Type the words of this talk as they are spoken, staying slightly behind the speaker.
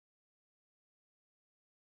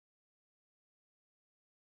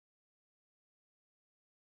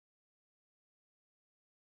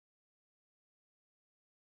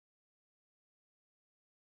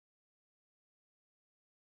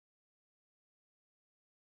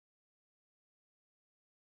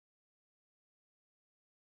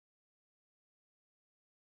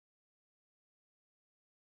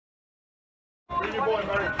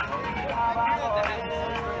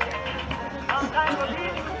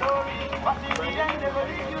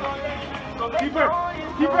Keeper!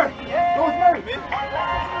 Keeper! Rosemary!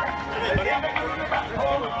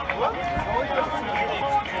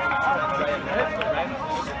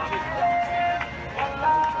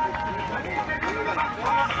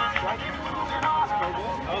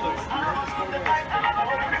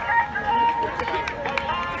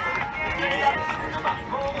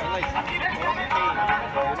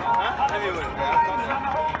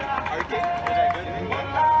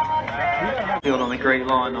 Field on the Great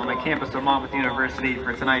Lawn on the campus of Monmouth University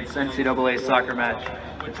for tonight's NCAA soccer match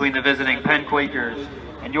between the visiting Penn Quakers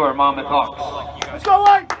and your Monmouth Hawks. Let's go,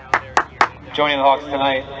 White! Joining the Hawks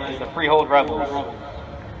tonight is the Freehold Rebels.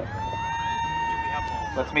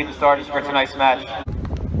 Let's meet the starters for tonight's match.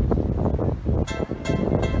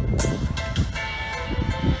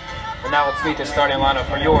 And now let's meet the starting lineup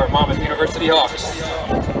for your Monmouth University Hawks.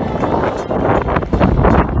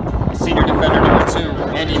 Senior defender number 2,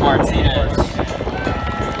 Andy Martinez.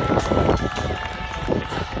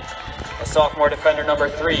 The sophomore defender number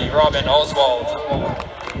 3, Robin Oswald.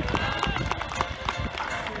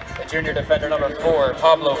 The junior defender number 4,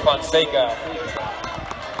 Pablo Fonseca.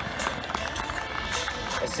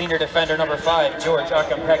 The senior defender number 5, George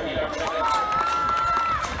Akampeki.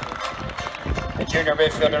 The junior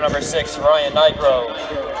midfielder number 6, Ryan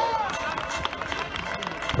Nigro.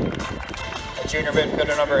 Junior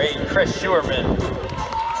midfielder number 8, Chris Schuerman.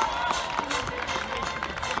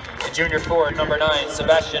 The junior forward number 9,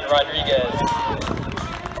 Sebastian Rodriguez.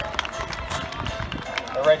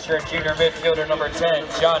 The redshirt junior midfielder number 10,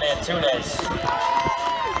 John Antunes.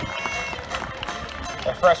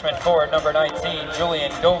 The freshman forward number 19,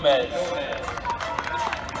 Julian Gomez.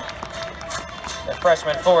 The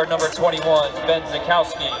freshman forward number 21, Ben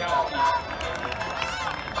Zakowski.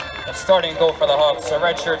 And starting goal for the Hawks, a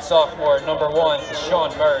redshirt sophomore, number 1,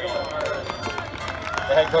 Sean Murray.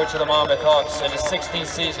 The head coach of the Monmouth Hawks in his 16th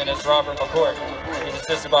season is Robert McCourt. He's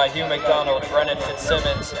assisted by Hugh McDonald, Brennan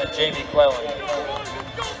Fitzsimmons, and Jamie Clellan.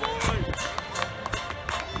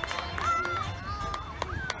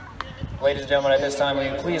 Ladies and gentlemen, at this time, will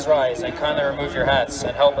you please rise and kindly remove your hats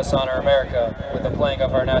and help us honor America with the playing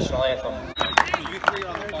of our national anthem. You three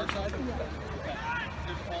on the far side?